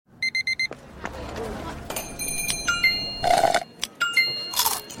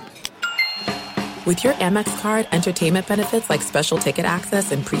With your Amex card, entertainment benefits like special ticket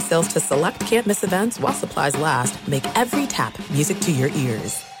access and pre-sales to select can't-miss events while supplies last make every tap music to your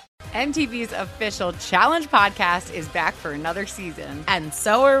ears. MTV's official Challenge podcast is back for another season. And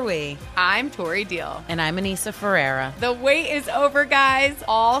so are we. I'm Tori Deal. And I'm Anissa Ferreira. The wait is over, guys.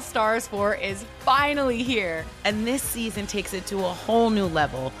 All Stars 4 is finally here. And this season takes it to a whole new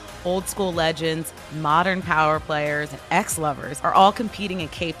level. Old school legends, modern power players, and ex-lovers are all competing in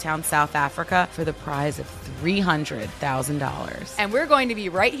Cape Town, South Africa for the prize of $300,000. And we're going to be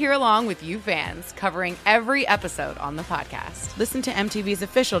right here along with you fans, covering every episode on the podcast. Listen to MTV's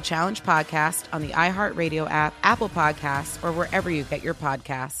official Challenge podcast on the iHeartRadio app, Apple Podcasts, or wherever you get your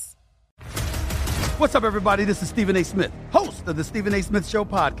podcasts. What's up, everybody? This is Stephen A. Smith, host of the Stephen A. Smith Show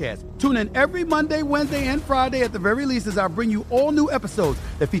podcast. Tune in every Monday, Wednesday, and Friday at the very least as I bring you all new episodes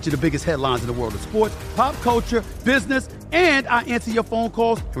that feature the biggest headlines in the world of sports, pop culture, business, and I answer your phone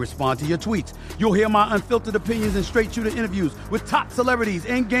calls and respond to your tweets. You'll hear my unfiltered opinions and straight-shooter interviews with top celebrities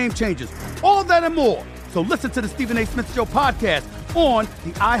and game changers. All of that and more. So listen to the Stephen A. Smith Show podcast on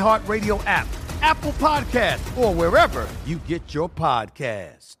the iHeartRadio app, Apple Podcasts, or wherever you get your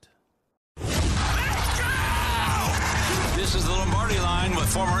podcast. This is the Lombardi Line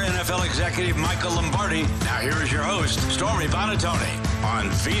with former NFL executive Michael Lombardi. Now here is your host, Stormy Buonantony, on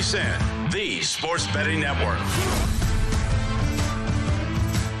VSiN, the Sports Betting Network.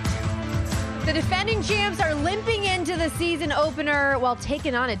 The defending champs are limping into the season opener while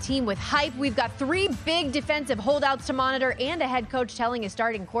taking on a team with hype. We've got three big defensive holdouts to monitor and a head coach telling his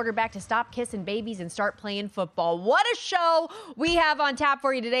starting quarterback to stop kissing babies and start playing football. What a show we have on tap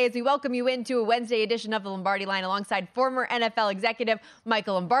for you today as we welcome you into a Wednesday edition of the Lombardi Line alongside former NFL executive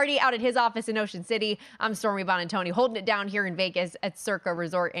Michael Lombardi out at his office in Ocean City. I'm Stormy Buonantony, holding it down here in Vegas at Circa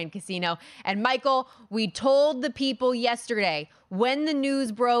Resort and Casino. And Michael, we told the people yesterday when the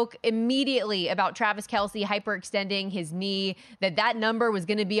news broke immediately about Travis Kelce hyperextending his knee, that number was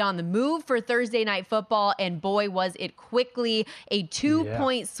going to be on the move for Thursday Night Football, and boy, was it quickly a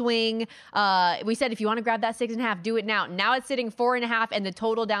 2-point swing. We said, if you want to grab that 6.5, do it now. Now it's sitting 4.5, and the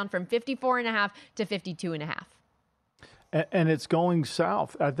total down from 54.5 to 52.5. And it's going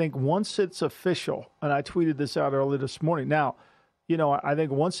south. I think once it's official, and I tweeted this out early this morning. Now, you know, I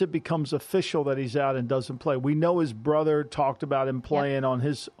think once it becomes official that he's out and doesn't play, we know his brother talked about him playing on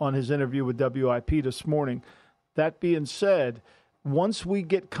his interview with WIP this morning. That being said, once we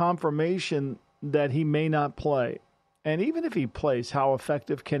get confirmation that he may not play, and even if he plays, how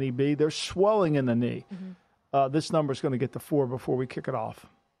effective can he be? There's swelling in the knee. Mm-hmm. This number is going to get to 4 before we kick it off.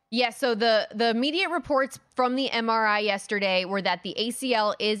 Yeah, so the immediate reports from the MRI yesterday were that the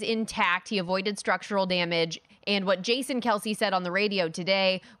ACL is intact. He avoided structural damage. And what Jason Kelce said on the radio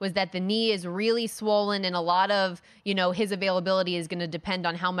today was that the knee is really swollen, and a lot of, his availability is going to depend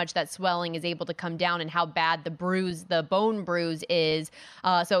on how much that swelling is able to come down and how bad the bone bruise is.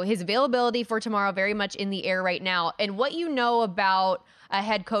 So his availability for tomorrow very much in the air right now. And what you know about a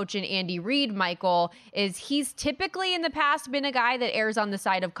head coach in Andy Reid, Michael, is he's typically in the past been a guy that errs on the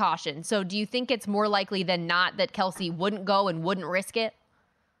side of caution. So do you think it's more likely than not that Kelce wouldn't go and wouldn't risk it?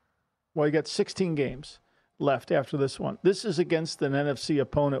 Well, you got 16 games left after this one. This is against an NFC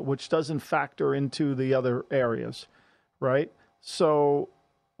opponent, which doesn't factor into the other areas, right? So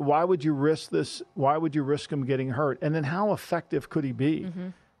why would you risk this? Why would you risk him getting hurt? And then how effective could he be? Mm-hmm.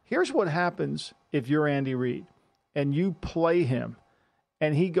 Here's what happens if you're Andy Reid and you play him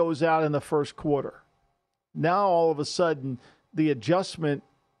and he goes out in the first quarter. Now, all of a sudden, the adjustment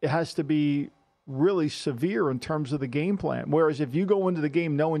has to be really severe in terms of the game plan. Whereas if you go into the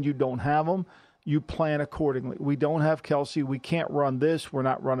game knowing you don't have him, you plan accordingly. We don't have Kelce. We can't run this. We're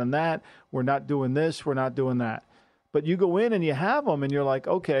not running that. We're not doing this. We're not doing that. But you go in and you have them and you're like,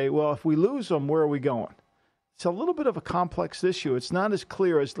 okay, well, if we lose them, where are we going? It's a little bit of a complex issue. It's not as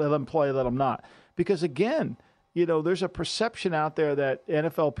clear as let them play, let them not. Because, again, there's a perception out there that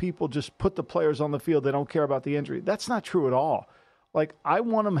NFL people just put the players on the field. They don't care about the injury. That's not true at all. Like, I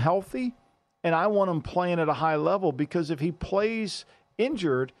want them healthy and I want him playing at a high level, because if he plays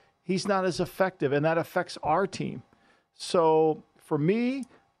injured, he's not as effective, and that affects our team. So for me,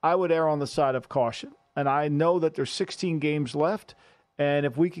 I would err on the side of caution. And I know that there's 16 games left, and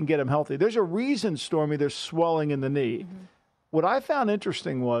if we can get him healthy. There's a reason, Stormy, there's swelling in the knee. Mm-hmm. What I found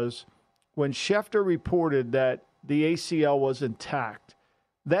interesting was when Schefter reported that the ACL was intact,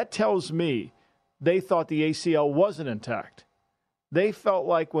 that tells me they thought the ACL wasn't intact. They felt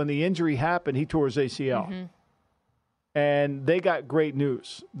like when the injury happened, he tore his ACL. Mm-hmm. And they got great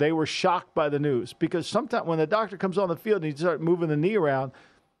news. They were shocked by the news, because sometimes when the doctor comes on the field and he starts moving the knee around,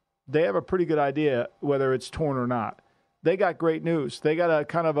 they have a pretty good idea whether it's torn or not. they got great news. They got a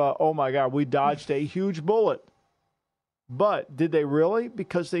kind of oh my God, we dodged a huge bullet. But did they really?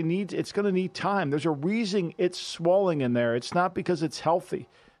 Because it's going to need time. There's a reason it's swelling in there. It's not because it's healthy.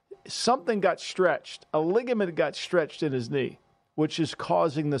 Something got stretched. A ligament got stretched in his knee, which is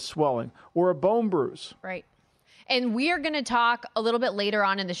causing the swelling, or a bone bruise. Right. And we are going to talk a little bit later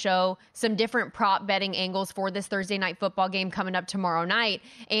on in the show, some different prop betting angles for this Thursday night football game coming up tomorrow night,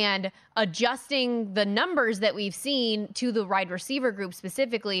 and adjusting the numbers that we've seen to the wide receiver group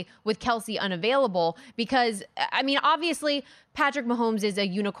specifically with Kelce unavailable. Because, I mean, obviously, Patrick Mahomes is a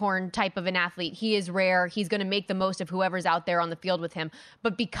unicorn type of an athlete. He is rare. He's going to make the most of whoever's out there on the field with him.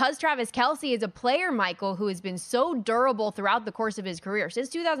 But because Travis Kelce is a player, Michael, who has been so durable throughout the course of his career, since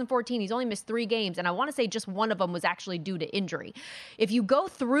 2014, he's only missed 3 games, and I want to say just one of them was actually due to injury. If you go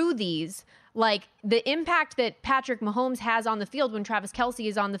through these, like the impact that Patrick Mahomes has on the field when Travis Kelce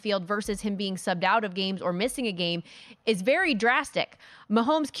is on the field versus him being subbed out of games or missing a game is very drastic.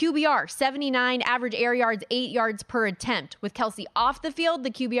 Mahomes QBR, 79, average air yards, 8 yards per attempt. With Kelce off the field, the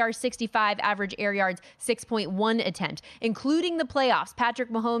QBR 65, average air yards, 6.1 attempt. Including the playoffs, Patrick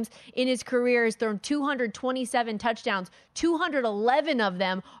Mahomes in his career has thrown 227 touchdowns. 211 of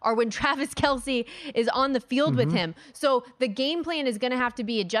them are when Travis Kelce is on the field with him. So the game plan is going to have to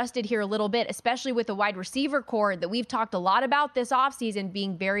be adjusted here a little bit, especially with the wide receiver core that we've talked a lot about this offseason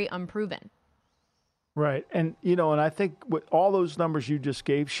being very unproven. Right. And, and I think with all those numbers you just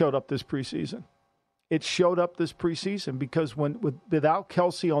gave showed up this preseason. It showed up this preseason because without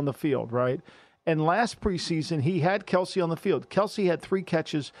Kelce on the field, right? And last preseason, he had Kelce on the field. Kelce had 3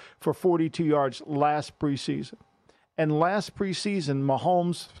 catches for 42 yards last preseason. And last preseason,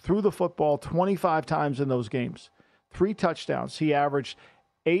 Mahomes threw the football 25 times in those games. 3 touchdowns. He averaged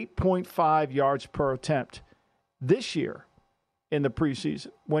 8.5 yards per attempt. This year, in the preseason,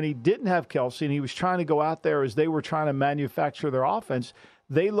 when he didn't have Kelce and he was trying to go out there as they were trying to manufacture their offense,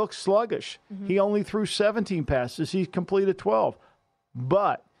 they looked sluggish. He only threw 17 passes. He completed 12.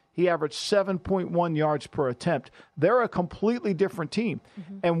 But he averaged 7.1 yards per attempt. They're a completely different team.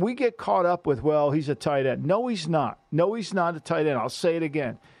 And we get caught up with, well, he's a tight end. No, he's not. No, he's not a tight end. I'll say it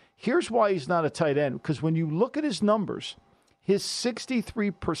again. Here's why he's not a tight end. Because when you look at his numbers, his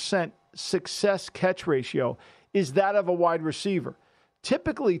 63% success catch ratio is that of a wide receiver.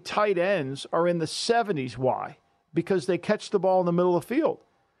 Typically, tight ends are in the 70s. Why? Because they catch the ball in the middle of the field.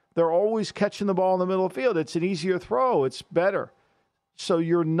 They're always catching the ball in the middle of the field. It's an easier throw. It's better. So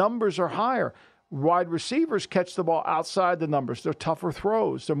your numbers are higher. Wide receivers catch the ball outside the numbers. They're tougher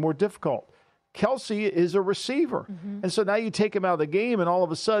throws. They're more difficult. Kelce is a receiver. And so now you take him out of the game, and all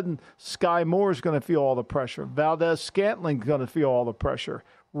of a sudden, Sky Moore is going to feel all the pressure. Valdez Scantling is going to feel all the pressure.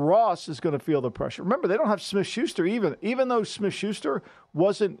 Ross is going to feel the pressure. Remember, they don't have Smith-Schuster even though Smith-Schuster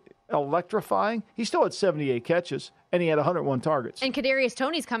wasn't electrifying, he still had 78 catches, and he had 101 targets. And Kadarius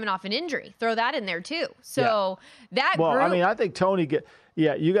Toney's coming off an injury. Throw that in there, too. So that Well, group... I mean, I think Toney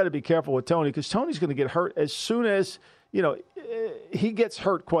you got to be careful with Toney because Toney's going to get hurt as soon as, he gets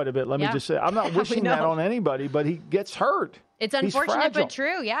hurt quite a bit. Let me just say, I'm not wishing that on anybody, but he gets hurt. It's unfortunate, but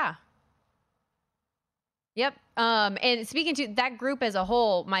true. Yeah. Yep. And speaking to that group as a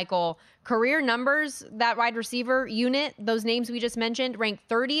whole, Michael, career numbers, that wide receiver unit, those names we just mentioned, ranked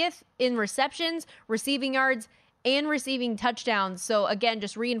 30th in receptions, receiving yards, and receiving touchdowns. So again,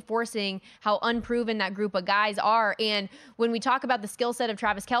 just reinforcing how unproven that group of guys are. And when we talk about the skill set of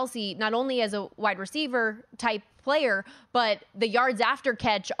Travis Kelce, not only as a wide receiver type player, but the yards after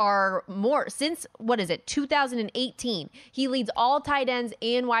catch are more since 2018. He leads all tight ends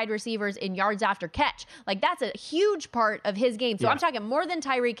and wide receivers in yards after catch. Like, that's a huge part of his game. So I'm talking more than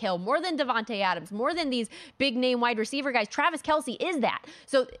Tyreek Hill, more than Devontae Adams, more than these big name wide receiver guys. Travis Kelce is that.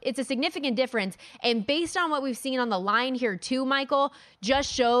 So it's a significant difference. And based on what we've seen on the line here too, Michael,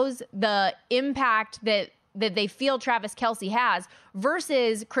 just shows the impact that they feel Travis Kelce has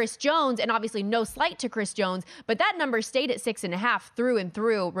versus Chris Jones, and obviously no slight to Chris Jones, but that number stayed at 6.5 through and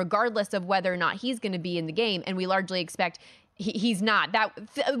through, regardless of whether or not he's going to be in the game, and we largely expect he's not.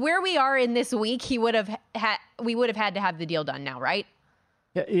 Where we are in this week, we would have had to have the deal done now, right?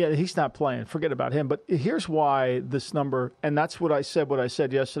 Yeah, he's not playing. Forget about him. But here's why this number, and that's what I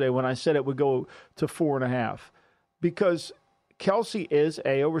said yesterday when I said it would go to 4.5, because Kelce is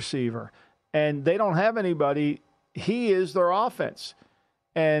a receiver. And they don't have anybody. He is their offense.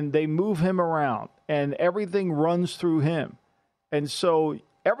 And they move him around. And everything runs through him. And so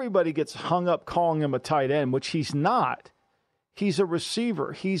everybody gets hung up calling him a tight end, which he's not. He's a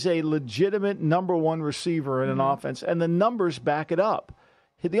receiver. He's a legitimate number one receiver in an offense. And the numbers back it up.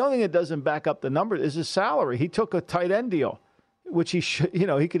 The only thing that doesn't back up the numbers is his salary. He took a tight end deal. which he should,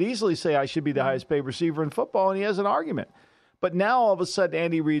 he could easily say, I should be the highest paid receiver in football, and he has an argument. But now all of a sudden,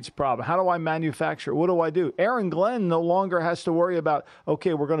 Andy Reid's problem. How do I manufacture? What do I do? Aaron Glenn no longer has to worry about,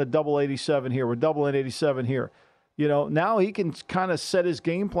 okay, we're going to double 87 here. We're doubling 87 here. Now he can kind of set his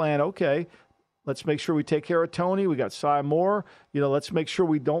game plan. Okay, let's make sure we take care of Tony. We got Sy Moore. Let's make sure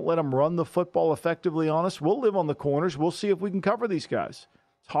we don't let him run the football effectively on us. We'll live on the corners. We'll see if we can cover these guys.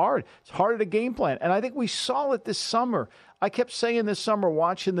 It's hard. It's hard to game plan. And I think we saw it this summer. I kept saying this summer,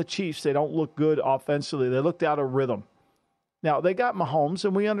 watching the Chiefs, they don't look good offensively. They looked out of rhythm. Now, they got Mahomes,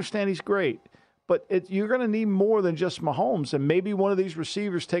 and we understand he's great. But you're going to need more than just Mahomes. And maybe one of these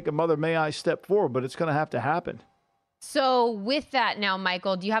receivers take a Mother May I step forward, but it's going to have to happen. So with that now,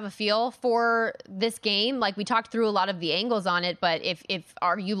 Michael, do you have a feel for this game? Like, we talked through a lot of the angles on it, but if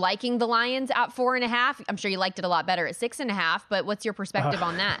are you liking the Lions at 4.5? I'm sure you liked it a lot better at 6.5, but what's your perspective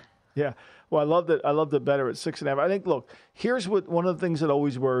on that? Yeah. Well, I loved it better at 6.5. I think, look, here's what one of the things that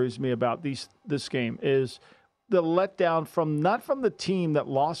always worries me about this game is the letdown not from the team that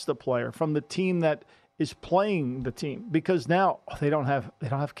lost the player, from the team that is playing the team, because now they don't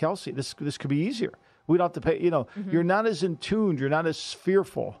have Kelsey. This could be easier. We don't have to pay, You're not as in tune. You're not as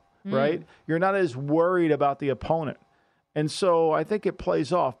fearful, right? You're not as worried about the opponent. And so I think it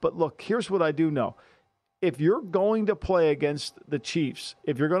plays off. But look, here's what I do know. If you're going to play against the Chiefs,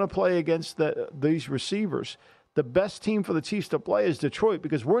 if you're going to play against these receivers, the best team for the Chiefs to play is Detroit,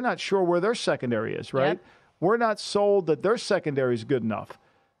 because we're not sure where their secondary is, right? Yep. We're not sold that their secondary is good enough.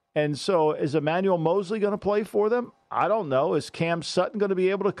 And so is Emmanuel Mosley going to play for them? I don't know. Is Cam Sutton going to be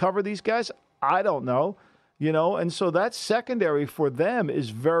able to cover these guys? I don't know, and so that secondary for them is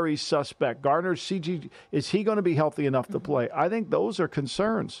very suspect. Gardner, CG, is he going to be healthy enough to play? I think those are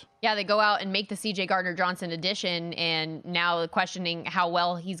concerns. Yeah, they go out and make the C.J. Gardner-Johnson addition, and now questioning how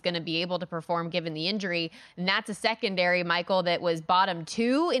well he's going to be able to perform given the injury. And that's a secondary, Michael, that was bottom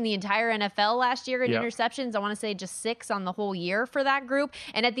 2 in the entire NFL last year in interceptions. I want to say just 6 on the whole year for that group.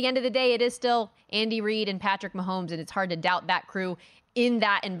 And at the end of the day, it is still Andy Reid and Patrick Mahomes, and it's hard to doubt that crew in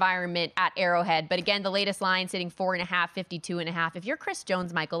that environment at Arrowhead. But again, the latest line sitting 4.5, 52.5. If you're Chris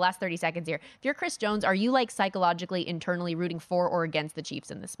Jones, Michael, last 30 seconds here. If you're Chris Jones, are you psychologically, internally rooting for or against the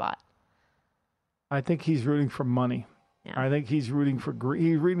Chiefs in this spot? I think he's rooting for money. Yeah. I think he's rooting for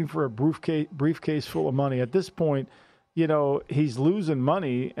a briefcase full of money. At this point, he's losing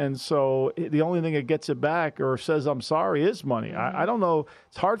money, and so the only thing that gets it back or says I'm sorry is money. Mm-hmm. I don't know.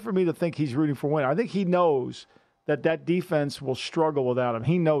 It's hard for me to think he's rooting for winning. I think he knows that defense will struggle without him.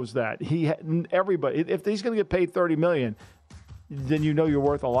 He knows that. Everybody, if he's going to get paid $30 million, then you're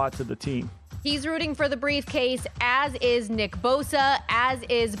worth a lot to the team. He's rooting for the briefcase, as is Nick Bosa, as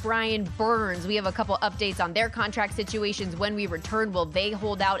is Brian Burns. We have a couple updates on their contract situations. When we return, will they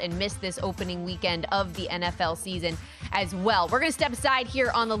hold out and miss this opening weekend of the NFL season as well? We're going to step aside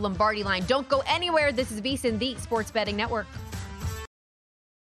here on the Lombardi line. Don't go anywhere. This is VSiN, the Sports Betting Network.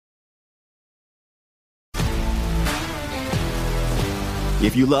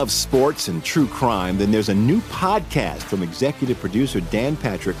 If you love sports and true crime, then there's a new podcast from executive producer Dan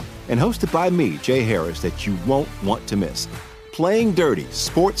Patrick and hosted by me, Jay Harris, that you won't want to miss. Playing Dirty: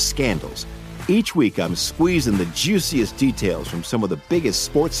 Sports Scandals. Each week, I'm squeezing the juiciest details from some of the biggest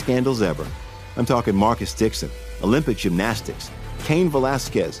sports scandals ever. I'm talking Marcus Dixon, Olympic gymnastics, Cain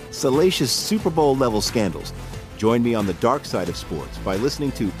Velasquez, salacious Super Bowl-level scandals. Join me on the dark side of sports by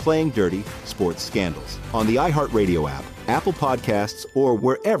listening to Playing Dirty: Sports Scandals on the iHeartRadio app, Apple Podcasts, or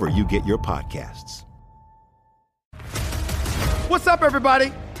wherever you get your podcasts. What's up,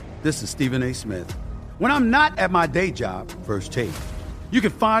 everybody? This is Stephen A. Smith. When I'm not at my day job, First Take, you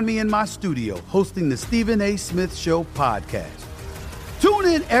can find me in my studio hosting the Stephen A. Smith Show podcast. Tune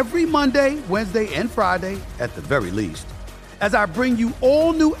in every Monday, Wednesday, and Friday, at the very least, as I bring you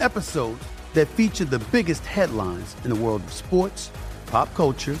all new episodes that feature the biggest headlines in the world of sports, pop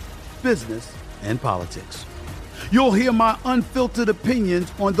culture, business, and politics. You'll hear my unfiltered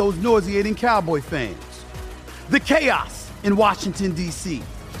opinions on those nauseating Cowboy fans, the chaos in Washington, D.C.,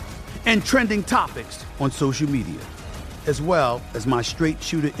 and trending topics on social media, as well as my straight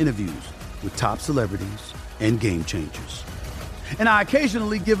shooter interviews with top celebrities and game changers. And I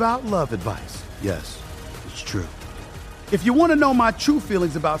occasionally give out love advice. Yes, it's true. If you want to know my true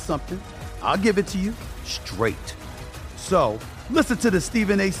feelings about something, I'll give it to you straight. So listen to the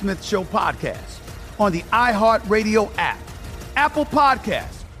Stephen A. Smith Show podcast on the iHeartRadio app, Apple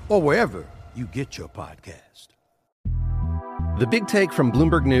Podcasts, or wherever you get your podcast. The Big Take from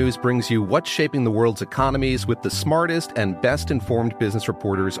Bloomberg News brings you what's shaping the world's economies with the smartest and best-informed business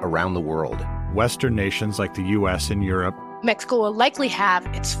reporters around the world. Western nations like the U.S. and Europe. Mexico will likely have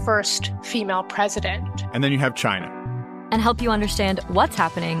its first female president. And then you have China. and help you understand what's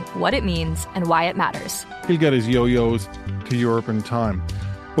happening, what it means, and why it matters. He'll get his yo-yos to Europe in time.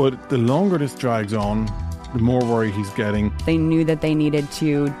 But the longer this drags on, the more worry he's getting. They knew that they needed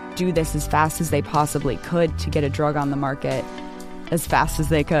to do this as fast as they possibly could to get a drug on the market as fast as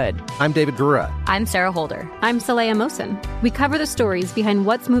they could. I'm David Gura. I'm Sarah Holder. I'm Saleha Mohsen. We cover the stories behind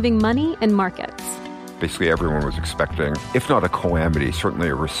what's moving money and markets. Basically, everyone was expecting, if not a calamity, certainly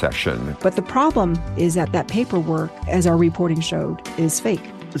a recession. But the problem is that paperwork, as our reporting showed, is fake.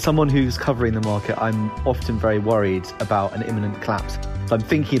 As someone who's covering the market, I'm often very worried about an imminent collapse. So I'm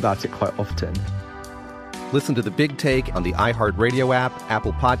thinking about it quite often. Listen to The Big Take on the iHeartRadio app,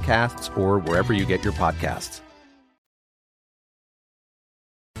 Apple Podcasts, or wherever you get your podcasts.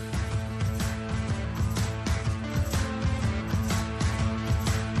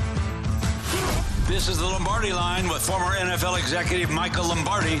 This is the Lombardi Line with former NFL executive Michael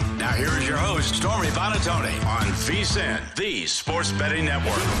Lombardi. Now here is your host, Stormy Buonantony, on VSiN, the Sports Betting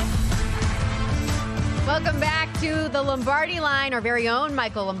Network. Welcome back to the Lombardi Line. Our very own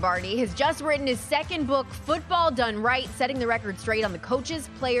Michael Lombardi has just written his second book, Football Done Right, setting the record straight on the coaches,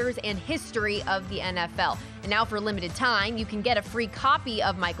 players, and history of the NFL. And now for a limited time, you can get a free copy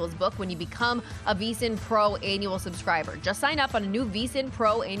of Michael's book when you become a VSiN Pro annual subscriber. Just sign up on a new VSiN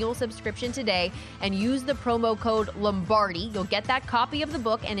Pro annual subscription today and use the promo code Lombardi. You'll get that copy of the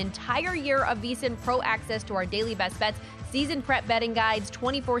book, an entire year of VSiN Pro access to our daily best bets, season prep betting guides,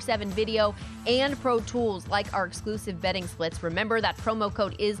 24/7 video, and pro tools like our exclusive betting splits. Remember, that promo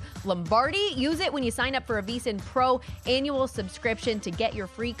code is Lombardi. Use it when you sign up for a VSiN Pro annual subscription to get your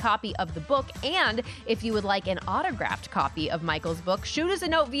free copy of the book. And if you would like an autographed copy of Michael's book, shoot us a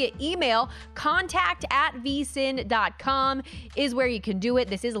note via email. contact@vsin.com is where you can do it.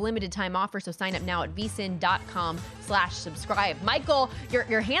 This is a limited time offer, so sign up now at vsin.com/subscribe. Michael,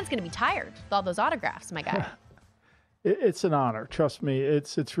 your hand's going to be tired with all those autographs, my guy. It's an honor. Trust me.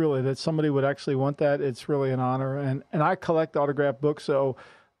 It's really that somebody would actually want that. It's really an honor. And I collect autographed books, so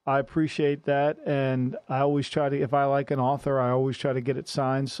I appreciate that. And I always try to, if I like an author, I always try to get it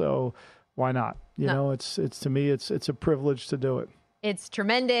signed. So why not? You know, it's to me, it's a privilege to do it. It's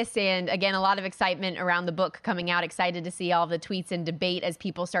tremendous. And again, a lot of excitement around the book coming out. Excited to see all the tweets and debate as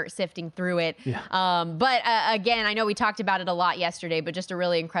people start sifting through it. Yeah. But again, I know we talked about it a lot yesterday, but just a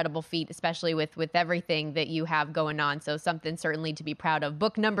really incredible feat, especially with everything that you have going on. So something certainly to be proud of.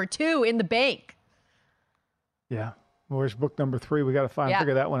 Book number 2 in the bank. Yeah. Where's book number 3? We got to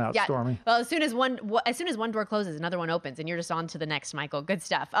figure that one out, Stormy. Well, as soon as one door closes, another one opens, and you're just on to the next, Michael. Good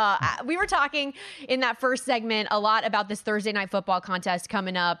stuff. We were talking in that first segment a lot about this Thursday night football contest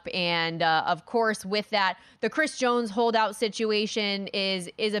coming up, and of course, with that, the Chris Jones holdout situation is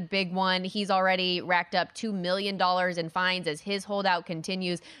a big one. He's already racked up $2 million in fines as his holdout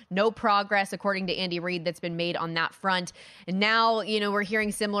continues. No progress, according to Andy Reid, that's been made on that front. And now, we're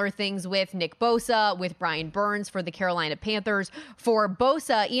hearing similar things with Nick Bosa, with Brian Burns for the Carolina Panthers. For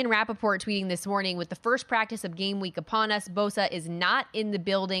Bosa, Ian Rappaport tweeting this morning, with the first practice of game week upon us, Bosa is not in the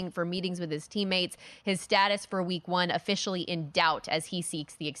building for meetings with his teammates. His status for week 1 officially in doubt as he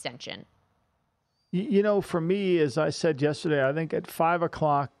seeks the extension. For me, as I said yesterday, I think at 5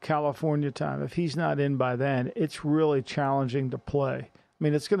 o'clock California time, if he's not in by then, it's really challenging to play. I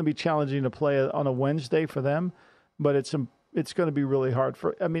mean, it's going to be challenging to play on a Wednesday for them, but it's going to be really hard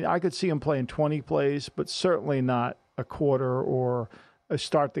I could see him playing 20 plays, but certainly not a quarter or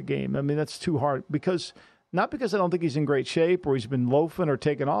start the game. I mean, that's too hard not because I don't think he's in great shape or he's been loafing or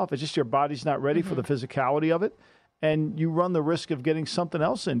taken off. It's just your body's not ready for the physicality of it. And you run the risk of getting something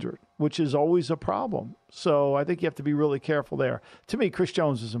else injured, which is always a problem. So I think you have to be really careful there. To me, Chris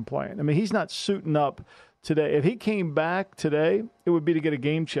Jones isn't playing. I mean, he's not suiting up today. If he came back today, it would be to get a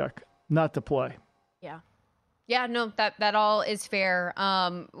game check, not to play. Yeah. Yeah, no, that all is fair.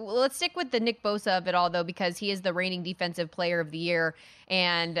 Let's stick with the Nick Bosa of it all, though, because he is the reigning defensive player of the year.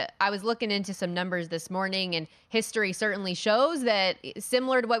 And I was looking into some numbers this morning, and history certainly shows that,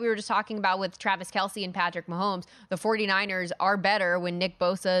 similar to what we were just talking about with Travis Kelce and Patrick Mahomes, the 49ers are better when Nick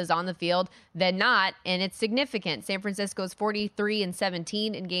Bosa is on the field than not, and it's significant. San Francisco's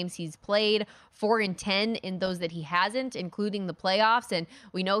 43-17 in games he's played, 4-10 in those that he hasn't, including the playoffs. And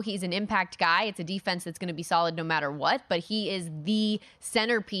we know he's an impact guy. It's a defense that's going to be solid no matter what, but he is the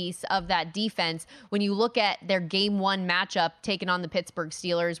centerpiece of that defense. When you look at their game 1 matchup taking on the Pittsburgh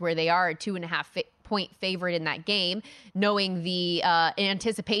Steelers, where they are a 2.5-point favorite in that game, knowing the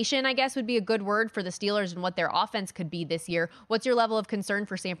anticipation, I guess, would be a good word for the Steelers and what their offense could be this year. What's your level of concern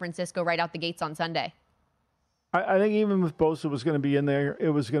for San Francisco right out the gates on Sunday? I think even if Bosa was going to be in there, it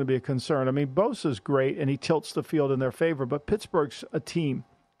was going to be a concern. I mean, Bosa's great, and he tilts the field in their favor, but Pittsburgh's a team,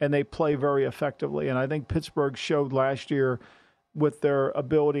 and they play very effectively. And I think Pittsburgh showed last year with their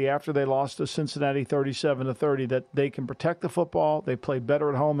ability after they lost to Cincinnati 37-30 that they can protect the football, they play better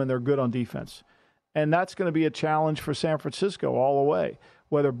at home, and they're good on defense. And that's going to be a challenge for San Francisco all the way,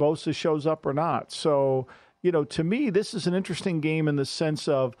 whether Bosa shows up or not. So, to me, this is an interesting game in the sense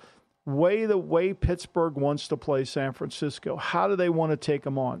of the way Pittsburgh wants to play San Francisco. How do they want to take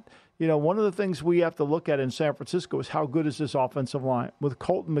them on? One of the things we have to look at in San Francisco is how good is this offensive line with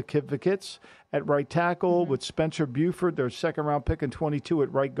Colton McKivitz at right tackle, with Spencer Buford, their second-round pick in 22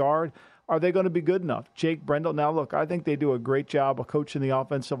 at right guard. Are they going to be good enough? Jake Brendel. Now, look, I think they do a great job of coaching the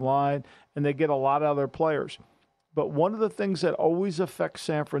offensive line, and they get a lot out of their players. But one of the things that always affects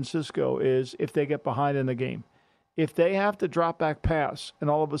San Francisco is if they get behind in the game. If they have to drop back pass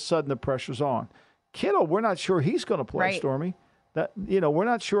and all of a sudden the pressure's on. Kittle, we're not sure he's going to play, right. Stormy. We're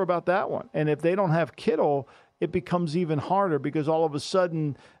not sure about that one. And if they don't have Kittle, it becomes even harder because all of a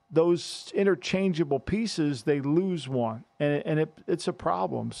sudden those interchangeable pieces, they lose one. And it's a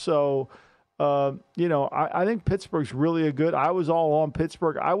problem. So, I think Pittsburgh's really good. I was all on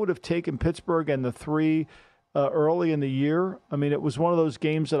Pittsburgh. I would have taken Pittsburgh and the 3 early in the year. I mean, it was one of those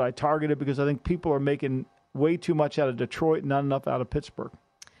games that I targeted because I think people are making way too much out of Detroit and not enough out of Pittsburgh.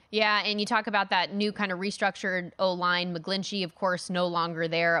 Yeah, and you talk about that new kind of restructured O-line. McGlinchey, of course, no longer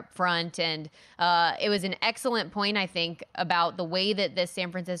there up front. And it was an excellent point, I think, about the way that this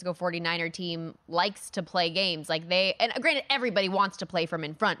San Francisco 49er team likes to play games. And granted, everybody wants to play from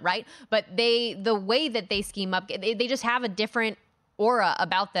in front, right? But the way that they scheme up, they just have a different aura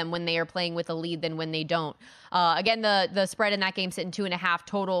about them when they are playing with a lead than when they don't. Again, the spread in that game sitting 2.5,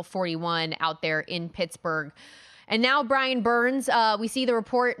 total 41 out there in Pittsburgh. And now Brian Burns, we see the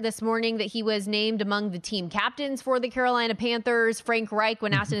report this morning that he was named among the team captains for the Carolina Panthers. Frank Reich,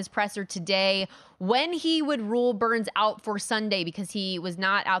 when asked in his presser today when he would rule Burns out for Sunday because he was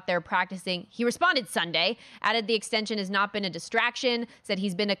not out there practicing, he responded Sunday, added the extension has not been a distraction, said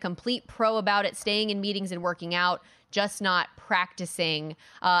he's been a complete pro about it, staying in meetings and working out, just not practicing.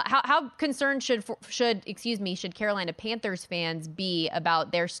 How concerned should Carolina Panthers fans be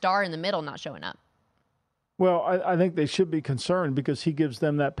about their star in the middle not showing up? Well, I think they should be concerned because he gives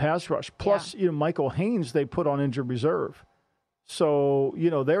them that pass rush. Plus, Michael Haynes they put on injured reserve. So,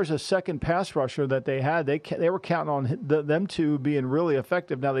 there's a second pass rusher that they had. They were counting on them two being really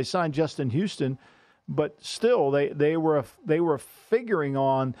effective. Now, they signed Justin Houston, but still they were figuring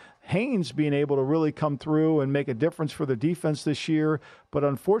on Haynes being able to really come through and make a difference for the defense this year. But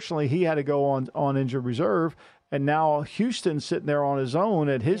unfortunately, he had to go on injured reserve. And now Houston's sitting there on his own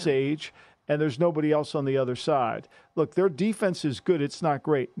at his age, and there's nobody else on the other side. Look, their defense is good. It's not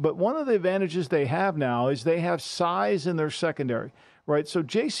great. But one of the advantages they have now is they have size in their secondary, right? So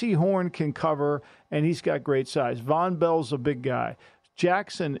J.C. Horn can cover, and he's got great size. Von Bell's a big guy.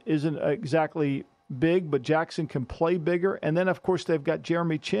 Jackson isn't exactly big, but Jackson can play bigger. And then, of course, they've got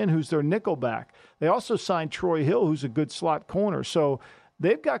Jeremy Chin, who's their nickel back. They also signed Troy Hill, who's a good slot corner. So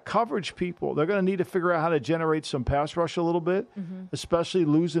they've got coverage people. They're going to need to figure out how to generate some pass rush a little bit, especially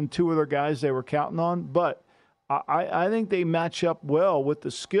losing 2 of their guys they were counting on. But I think they match up well with the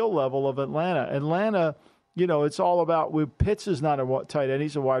skill level of Atlanta. Atlanta, it's all about Pitts is not a tight end.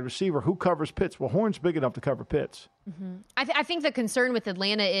 He's a wide receiver. Who covers Pitts? Well, Horn's big enough to cover Pitts. I think the concern with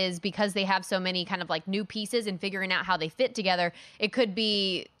Atlanta is because they have so many kind of like new pieces and figuring out how they fit together, it could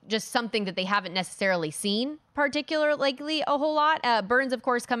be just something that they haven't necessarily seen particularly a whole lot. Burns, of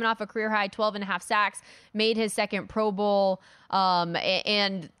course, coming off a career high 12.5 sacks, made his second Pro Bowl.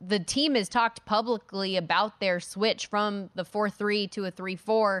 And the team has talked publicly about their switch from the 4-3 to a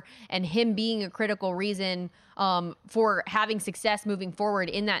 3-4 and him being a critical reason for having success moving forward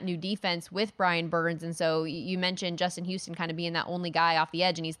in that new defense with Brian Burns. And so you mentioned Justin Houston kind of being that only guy off the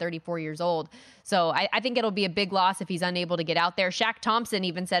edge, and he's 34 years old. So I think it'll be a big loss if he's unable to get out there. Shaq Thompson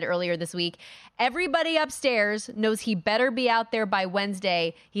even said earlier this week, everybody upstairs knows he better be out there by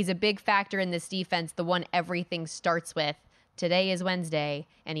Wednesday. He's a big factor in this defense, the one everything starts with. Today is Wednesday,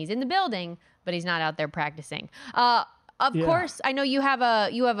 and he's in the building, but he's not out there practicing. Of course, I know you have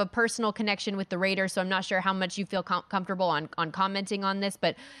a personal connection with the Raiders, so I'm not sure how much you feel comfortable on commenting on this,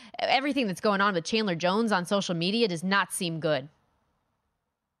 but everything that's going on with Chandler Jones on social media does not seem good.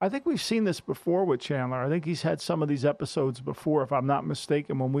 I think we've seen this before with Chandler. I think he's had some of these episodes before, if I'm not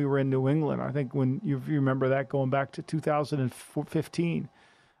mistaken, when we were in New England. I think when you remember that going back to 2015.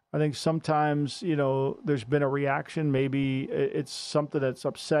 I think sometimes, there's been a reaction. Maybe it's something that's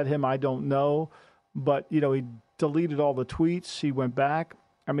upset him. I don't know. But, he deleted all the tweets. He went back.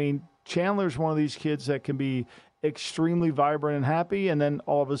 I mean, Chandler's one of these kids that can be extremely vibrant and happy, and then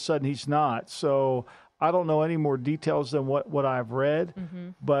all of a sudden he's not. So I don't know any more details than what I've read,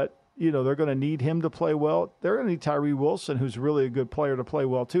 but they're going to need him to play well. They're going to need Tyree Wilson, who's really a good player, to play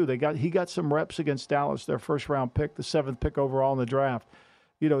well too. He got some reps against Dallas, their first round pick, the 7th pick overall in the draft.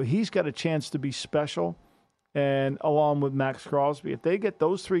 He's got a chance to be special, and along with Max Crosby, if they get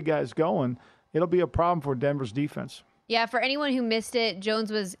those 3 guys going, it'll be a problem for Denver's defense. Yeah, for anyone who missed it,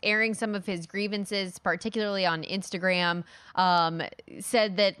 Jones was airing some of his grievances, particularly on Instagram.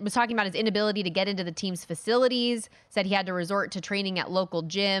 Was talking about his inability to get into the team's facilities, said he had to resort to training at local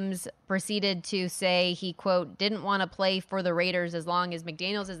gyms, proceeded to say he, quote, didn't want to play for the Raiders as long as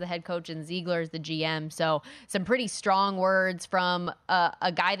McDaniels is the head coach and Ziegler is the GM. So some pretty strong words from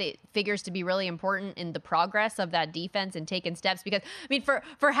a guy that figures to be really important in the progress of that defense and taking steps. Because,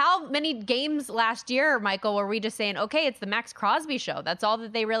 for how many games last year, Michael, were we just saying, okay, it's the Max Crosby show. That's all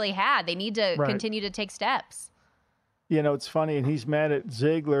that they really had. They need to continue to take steps. It's funny, and he's mad at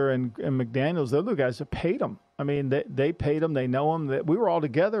Ziegler and McDaniels. They're the guys that paid him. They paid him. They know him. We were all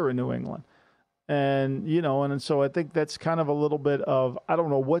together in New England. And, and so I think that's kind of a little bit of, I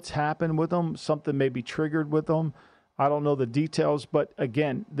don't know what's happened with them. Something may be triggered with them. I don't know the details. But,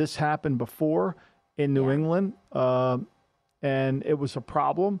 again, this happened before in New England, and it was a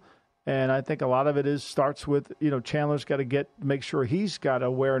problem. And I think a lot of it starts with, Chandler's got to make sure he's got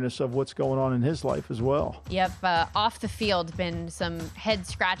awareness of what's going on in his life as well. Yep. Off the field, been some head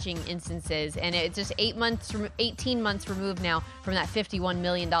scratching instances, and it's just 18 months removed now from that $51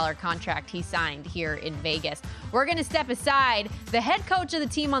 million contract he signed here in Vegas. We're going to step aside. The head coach of the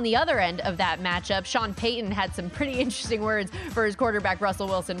team on the other end of that matchup, Sean Payton, had some pretty interesting words for his quarterback, Russell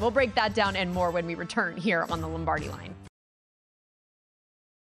Wilson. We'll break that down and more when we return here on the Lombardi Line.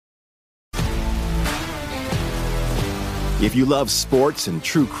 If you love sports and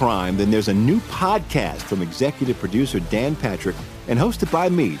true crime, then there's a new podcast from executive producer Dan Patrick and hosted by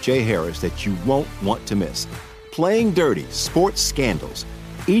me, Jay Harris, that you won't want to miss. Playing Dirty: Sports Scandals.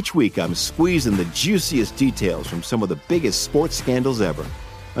 Each week, I'm squeezing the juiciest details from some of the biggest sports scandals ever.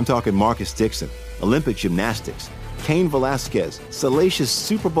 I'm talking Marcus Dixon, Olympic gymnastics, Cain Velasquez, salacious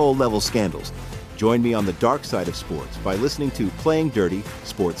Super Bowl-level scandals. Join me on the dark side of sports by listening to Playing Dirty: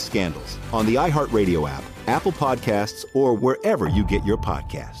 Sports Scandals on the iHeartRadio app, Apple Podcasts, or wherever you get your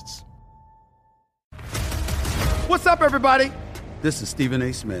podcasts. What's up, everybody? This is Stephen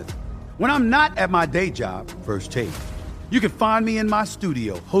A. Smith. When I'm not at my day job, First Take, you can find me in my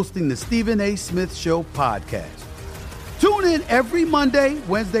studio hosting the Stephen A. Smith Show podcast. Tune in every Monday,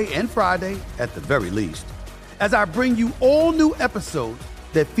 Wednesday, and Friday, at the very least, as I bring you all new episodes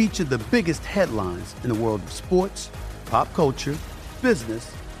that feature the biggest headlines in the world of sports, pop culture,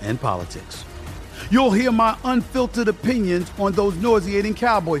 business, and politics. You'll hear my unfiltered opinions on those nauseating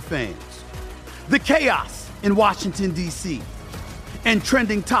Cowboy fans, the chaos in Washington, D.C., and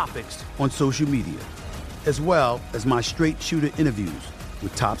trending topics on social media, as well as my straight shooter interviews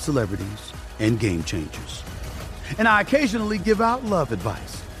with top celebrities and game changers. And I occasionally give out love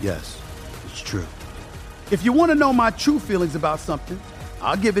advice. Yes, it's true. If you want to know my true feelings about something,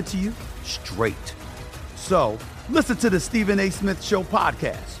 I'll give it to you straight. So listen to the Stephen A. Smith Show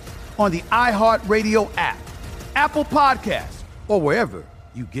podcast on the iHeartRadio app, Apple Podcasts, or wherever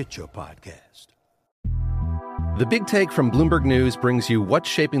you get your podcast. The Big Take from Bloomberg News brings you what's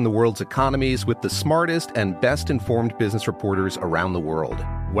shaping the world's economies with the smartest and best-informed business reporters around the world.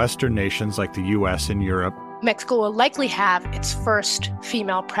 Western nations like the U.S. and Europe. Mexico will likely have its first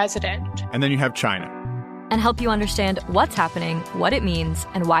female president. And then you have China. And help you understand what's happening, what it means,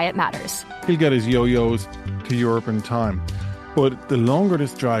 and why it matters. He'll get his yo-yos to Europe in time. But the longer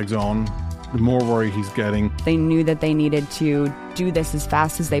this drags on, the more worry he's getting. They knew that they needed to do this as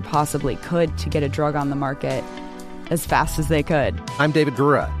fast as they possibly could to get a drug on the market as fast as they could. I'm David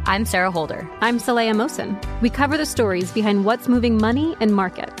Gura. I'm Sarah Holder. I'm Saleha Mohsen. We cover the stories behind what's moving money and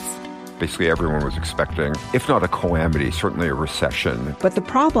markets. Basically, everyone was expecting, if not a calamity, certainly a recession. But the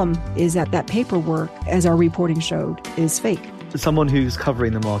problem is that paperwork, as our reporting showed, is fake. As someone who's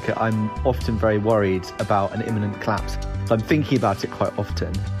covering the market, I'm often very worried about an imminent collapse. So I'm thinking about it quite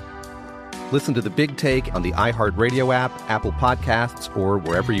often. Listen to The Big Take on the iHeartRadio app, Apple Podcasts, or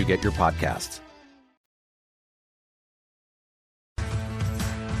wherever you get your podcasts.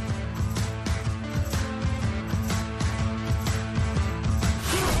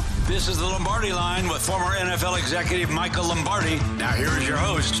 This is the Lombardi Line with former NFL executive Michael Lombardi. Now here is your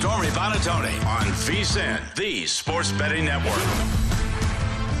host, Stormy Buonantony, on VSiN, the sports betting network.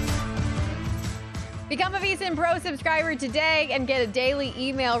 Become a VSiN Pro subscriber today and get a daily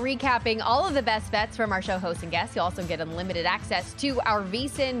email recapping all of the best bets from our show hosts and guests. You'll also get unlimited access to our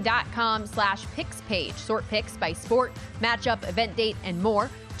vsin.com/picks page. Sort picks by sport, matchup, event date, and more.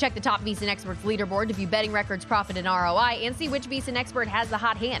 Check the top VSiN Experts leaderboard to view betting records, profit, and ROI, and see which VSiN expert has the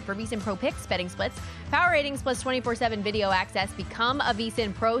hot hand for VSiN Pro Picks, betting splits, power ratings, plus 24/7 video access. Become a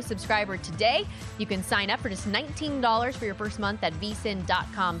VSiN Pro subscriber today. You can sign up for just $19 for your first month at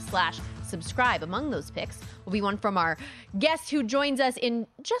vsin.com/subscribe. Among those picks will be one from our guest who joins us in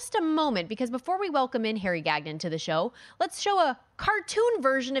just a moment, because before we welcome in Harry Gagnon to the show, let's show a cartoon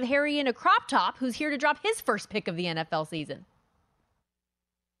version of Harry in a crop top who's here to drop his first pick of the NFL season.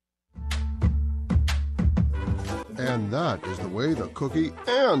 And that is the way the cookie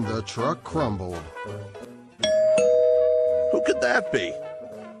and the truck crumbled. Who could that be?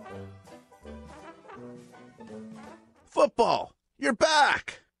 Football, you're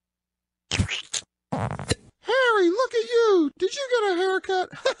back! Harry, look at you! Did you get a haircut?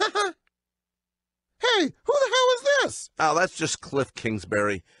 Hey, who the hell is this? Oh, that's just Cliff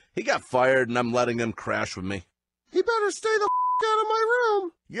Kingsbury. He got fired and I'm letting him crash with me. He better stay the out of my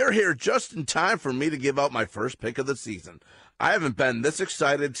room. You're here just in time for me to give out my first pick of the season. I haven't been this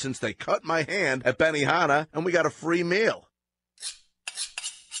excited since they cut my hand at Benihana and we got a free meal.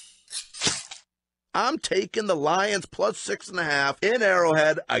 I'm taking the Lions plus 6.5 in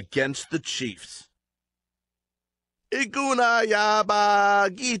Arrowhead against the Chiefs. Iguna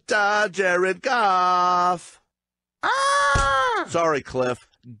Yaba Gita Jared Goff. Ah! Sorry, Cliff.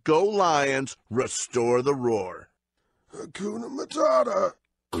 Go Lions, restore the roar. Hakuna Matata.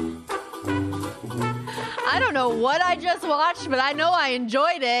 I don't know what I just watched, but I know I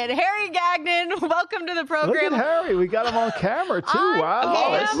enjoyed it. Harry Gagnon, welcome to the program. Look at Harry. We got him on camera, too.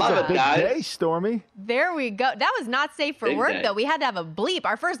 Wow. This is a big day, Stormy. There we go. That was not safe for work, though. We had to have a bleep,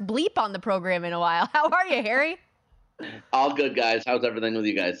 our first bleep on the program in a while. How are you, Harry? All good, guys. How's everything with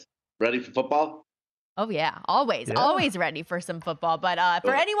you guys? Ready for football? Oh, yeah. Always ready for some football. But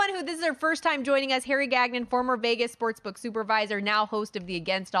for anyone who this is their first time joining us, Harry Gagnon, former Vegas sportsbook supervisor, now host of the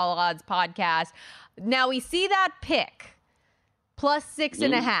Against All Odds podcast. Now we see that pick, plus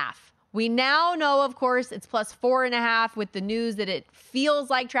 6.5. We now know, of course, it's plus 4.5 with the news that it feels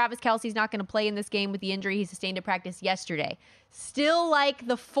like Travis Kelce's not going to play in this game with the injury he sustained at practice yesterday. Still like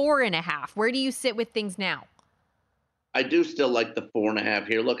the 4.5. Where do you sit with things now? I do still like the 4.5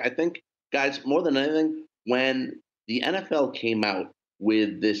 here. Look, I think, guys, more than anything, when the NFL came out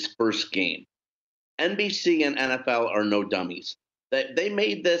with this first game, NBC and NFL are no dummies. They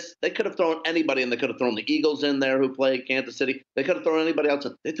made this. They could have thrown anybody in. They could have thrown the Eagles in there who play Kansas City. They could have thrown anybody else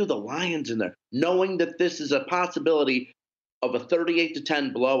in. They threw the Lions in there, knowing that this is a possibility of a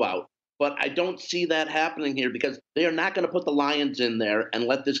 38-10 blowout. But I don't see that happening here because they are not going to put the Lions in there and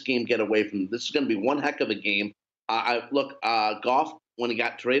let this game get away from them. This is going to be one heck of a game. Goff, when he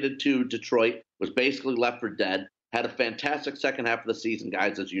got traded to Detroit, was basically left for dead. Had a fantastic second half of the season,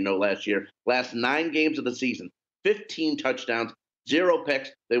 guys, as you know, last year. Last 9 games of the season, 15 touchdowns, 0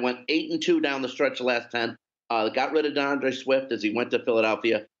 picks. They went 8-2 down the stretch the last 10. Got rid of DeAndre Swift as he went to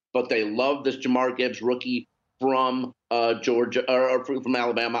Philadelphia, but they love this Jamar Gibbs rookie from Georgia or from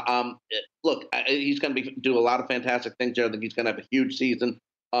Alabama. Look, he's going to do a lot of fantastic things there. I think he's going to have a huge season.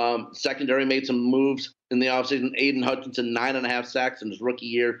 Secondary made some moves in the offseason. Aiden Hutchinson, 9.5 sacks in his rookie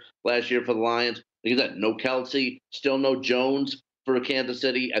year last year for the Lions. Like I said, no Kelce, still no Jones for Kansas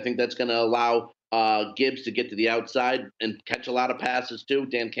City. I think that's going to allow Gibbs to get to the outside and catch a lot of passes too.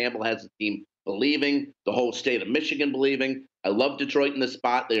 Dan Campbell has the team believing, the whole state of Michigan believing. I love Detroit in this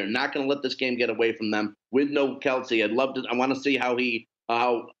spot. They are not going to let this game get away from them with no Kelce. I want to see how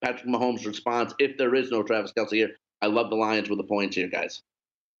Patrick Mahomes responds if there is no Travis Kelce here. I love the Lions with the points here, guys.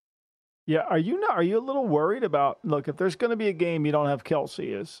 Yeah, are you a little worried about, look, if there's going to be a game you don't have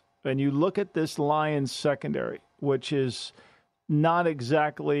Kelce and you look at this Lions secondary, which is not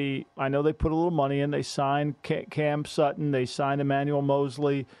exactly, I know they put a little money in, they signed Cam Sutton, they signed Emmanuel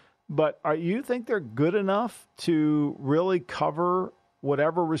Mosley, but you think they're good enough to really cover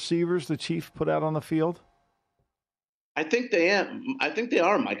whatever receivers the Chiefs put out on the field? I think they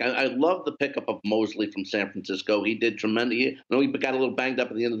are, Mike. I love the pickup of Mosley from San Francisco. He did tremendous. I know he got a little banged up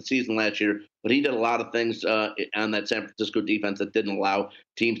at the end of the season last year, but he did a lot of things on that San Francisco defense that didn't allow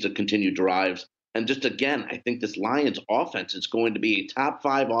teams to continue drives. And just again, I think this Lions offense is going to be a top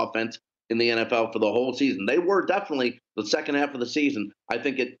 5 offense in the NFL for the whole season. They were definitely the second half of the season. I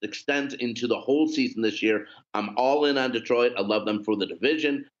think it extends into the whole season this year. I'm all in on Detroit. I love them for the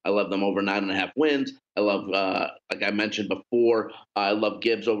division. I love them over 9.5 wins. I love, like I mentioned before, I love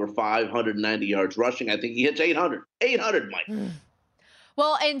Gibbs over 590 yards rushing. I think he hits 800. 800, Mike.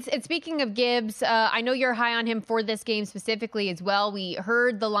 Well, and speaking of Gibbs, I know you're high on him for this game specifically as well. We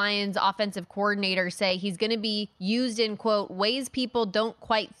heard the Lions offensive coordinator say he's going to be used in, quote, ways people don't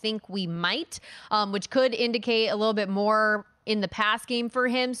quite think we might, which could indicate a little bit more in the pass game for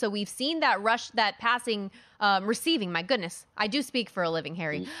him. So we've seen that receiving. My goodness, I do speak for a living,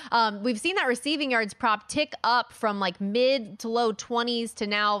 Harry. We've seen that receiving yards prop tick up from like mid to low 20s to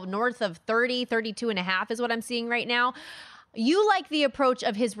now north of 30, 32 and a half is what I'm seeing right now. You like the approach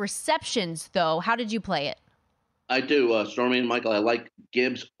of his receptions, though. How did you play it? I do, Stormy and Michael. I like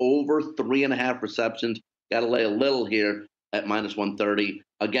Gibbs over 3.5 receptions. Got to lay a little here at minus 130.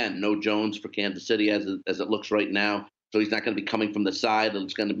 Again, no Jones for Kansas City as it looks right now. So he's not going to be coming from the side.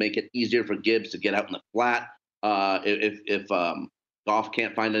 It's going to make it easier for Gibbs to get out in the flat. If Goff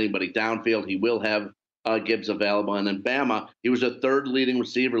can't find anybody downfield, he will have Gibbs available. And then Bama, he was a third leading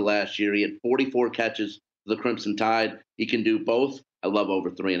receiver last year. He had 44 catches for the Crimson Tide. He can do both. I love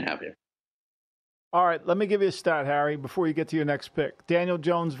over 3.5 here. All right, let me give you a stat, Harry, before you get to your next pick. Daniel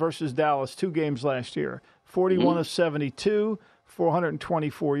Jones versus Dallas, 2 games last year. 41 of 72,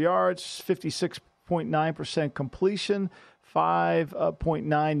 424 yards, 56.9% completion,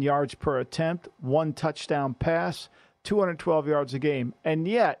 5.9 yards per attempt, 1 touchdown pass, 212 yards a game. And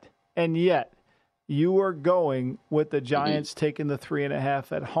yet, you are going with the Giants taking the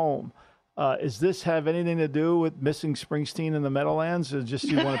 3.5 at home. Does this have anything to do with missing Springsteen in the Meadowlands, or just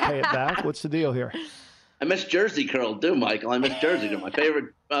you want to pay it back? What's the deal here? I miss Jersey Curl too, Michael. I miss Jersey Curl. My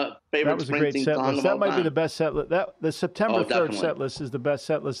favorite That was a great set list. That might be the best set list. The September 3rd set list is the best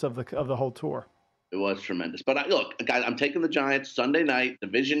set list of the whole tour. It was tremendous. But look, guys, I'm taking the Giants Sunday night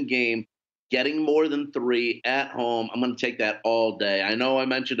division game, getting more than 3 at home. I'm going to take that all day. I know I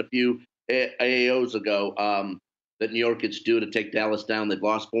mentioned a few AAOs ago that New York is due to take Dallas down. They've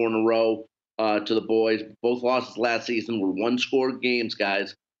lost 4 in a row to the boys. Both losses last season were 1-score games,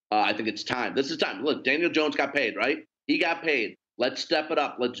 guys. I think it's time. This is time. Look, Daniel Jones got paid, right? He got paid. Let's step it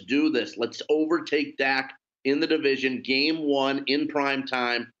up. Let's do this. Let's overtake Dak in the division, game 1 in prime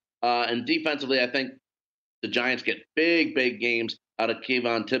time. And defensively, I think the Giants get big games out of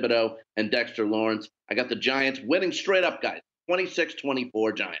Kayvon Thibodeau and Dexter Lawrence. I got the Giants winning straight up, guys.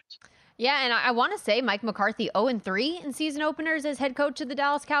 26-24 Giants. Yeah, and I want to say Mike McCarthy 0-3 in season openers as head coach of the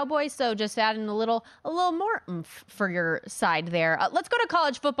Dallas Cowboys, so just adding a little more oomph for your side there. Let's go to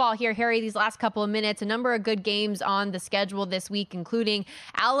college football here, Harry, these last couple of minutes. A number of good games on the schedule this week, including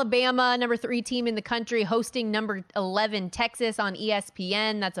Alabama, number 3 team in the country, hosting number 11 Texas on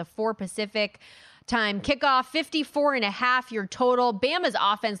ESPN. That's a 4 Pacific time kickoff. 54.5 your total. Bama's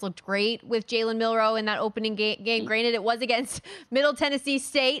offense looked great with Jalen Milroe in that opening game. Granted, it was against Middle Tennessee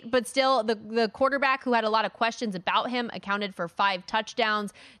State, but still the quarterback, who had a lot of questions about him, accounted for 5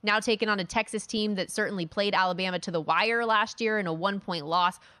 touchdowns. Now taking on a Texas team that certainly played Alabama to the wire last year in a 1-point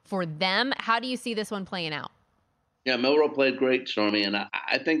loss for them. How do you see this one playing out? Yeah, Milroe played great, Stormy, and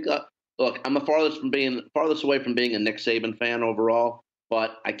I think look, I'm the farthest away from being a Nick Saban fan overall.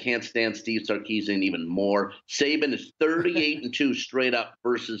 But I can't stand Steve Sarkisian even more. Saban is 38-2 straight up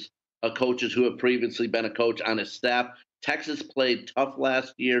versus coaches who have previously been a coach on his staff. Texas played tough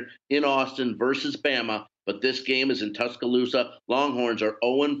last year in Austin versus Bama, but this game is in Tuscaloosa. Longhorns are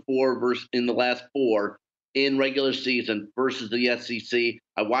 0-4 in the last 4 in regular season versus the SEC.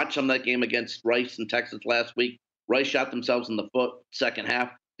 I watched some of that game against Rice in Texas last week. Rice shot themselves in the foot second half.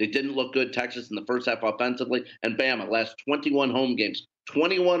 They didn't look good, Texas, in the first half offensively. And Bama, last 21 home games,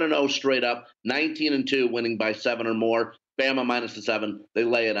 21-0 straight up, 19-2 winning by 7 or more. Bama minus the 7. They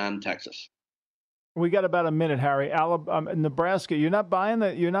lay it on Texas. We got about a minute, Harry. Nebraska. You're not buying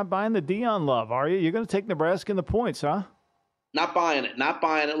the Deion love, are you? You're going to take Nebraska in the points, huh? Not buying it.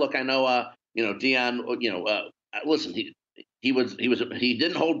 Look, I know. Deion. Listen, he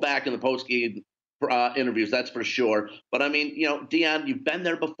didn't hold back in the post game interviews, that's for sure. But I mean, Deion, you've been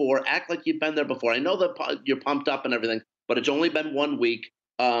there before. Act like you've been there before. I know that you're pumped up and everything, but it's only been 1 week.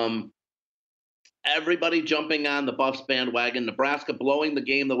 Everybody jumping on the Buffs bandwagon. Nebraska blowing the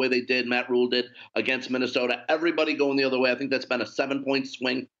game the way they did, Matt Rule did against Minnesota. Everybody going the other way. I think that's been a 7-point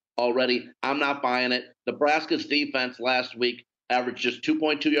swing already. I'm not buying it. Nebraska's defense last week averaged just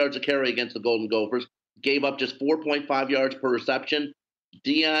 2.2 yards a carry against the Golden Gophers. Gave up just 4.5 yards per reception.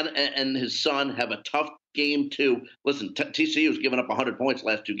 Deion and his son have a tough game too. Listen, TCU's given up 100 points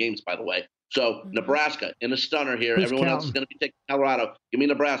last 2 games, by the way. So Nebraska in a stunner here. Who's Everyone counting? else is going to be taking Colorado. Give me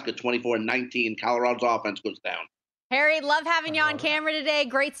Nebraska 24-19. Colorado's offense goes down. Harry, love having you on camera today.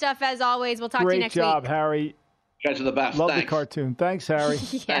 Great stuff as always. We'll talk to you next week. Great job, Harry. You guys are the best. Love Thanks. the cartoon. Thanks, Harry.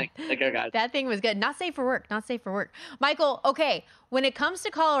 Yeah. Thanks. Take care, guys. That thing was good. Not safe for work. Michael, okay, when it comes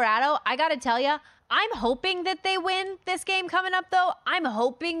to Colorado, I got to tell you, I'm hoping that they win this game coming up, though. I'm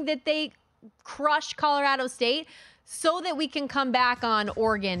hoping that they crush Colorado State so that we can come back on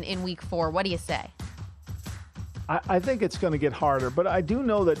Oregon in week 4. What do you say? I think it's going to get harder, but I do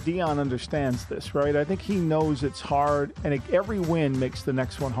know that Dion understands this, right? I think he knows it's hard, and every win makes the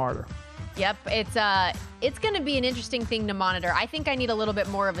next one harder. Yep, it's going to be an interesting thing to monitor. I think I need a little bit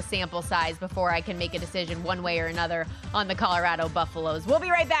more of a sample size before I can make a decision one way or another on the Colorado Buffaloes. We'll be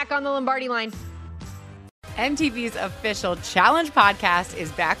right back on the Lombardi Line. MTV's official Challenge podcast is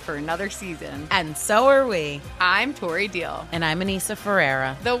back for another season. And so are we. I'm Tori Deal. And I'm Anissa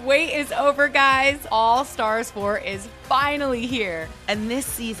Ferreira. The wait is over, guys. All Stars 4 is finally here. And this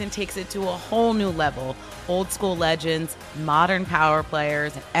season takes it to a whole new level. Old school legends, modern power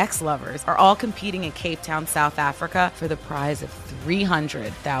players, and ex-lovers are all competing in Cape Town, South Africa for the prize of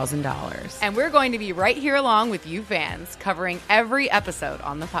 $300,000. And we're going to be right here along with you fans, covering every episode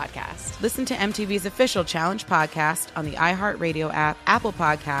on the podcast. Listen to MTV's official Challenge podcast on the iHeartRadio app, Apple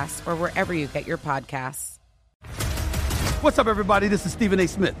Podcasts, or wherever you get your podcasts. What's up, everybody? This is Stephen A.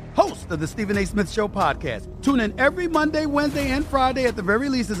 Smith, host of the Stephen A. Smith Show podcast. Tune in every Monday, Wednesday, and Friday at the very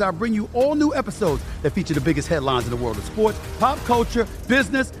least as I bring you all new episodes that feature the biggest headlines in the world of sports, pop culture,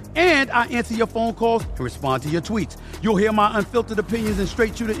 business, and I answer your phone calls and respond to your tweets. You'll hear my unfiltered opinions and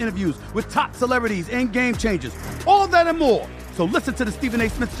straight-shooter interviews with top celebrities and game changers. All that and more. So listen to the Stephen A.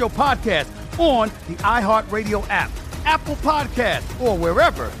 Smith Show podcast on the iHeartRadio app, Apple Podcasts, or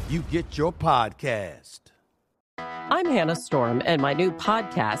wherever you get your podcast. I'm Hannah Storm, and my new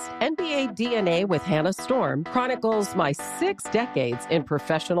podcast, NBA DNA with Hannah Storm, chronicles my 6 decades in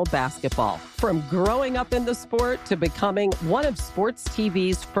professional basketball. From growing up in the sport to becoming one of sports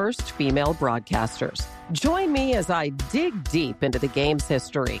TV's first female broadcasters. Join me as I dig deep into the game's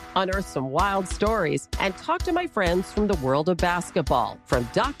history, unearth some wild stories, and talk to my friends from the world of basketball, from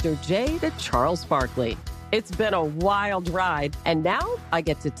Dr. J to Charles Barkley. It's been a wild ride, and now I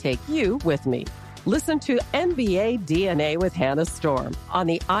get to take you with me. Listen to NBA DNA with Hannah Storm on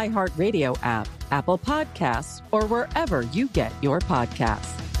the iHeartRadio app, Apple Podcasts, or wherever you get your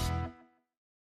podcasts.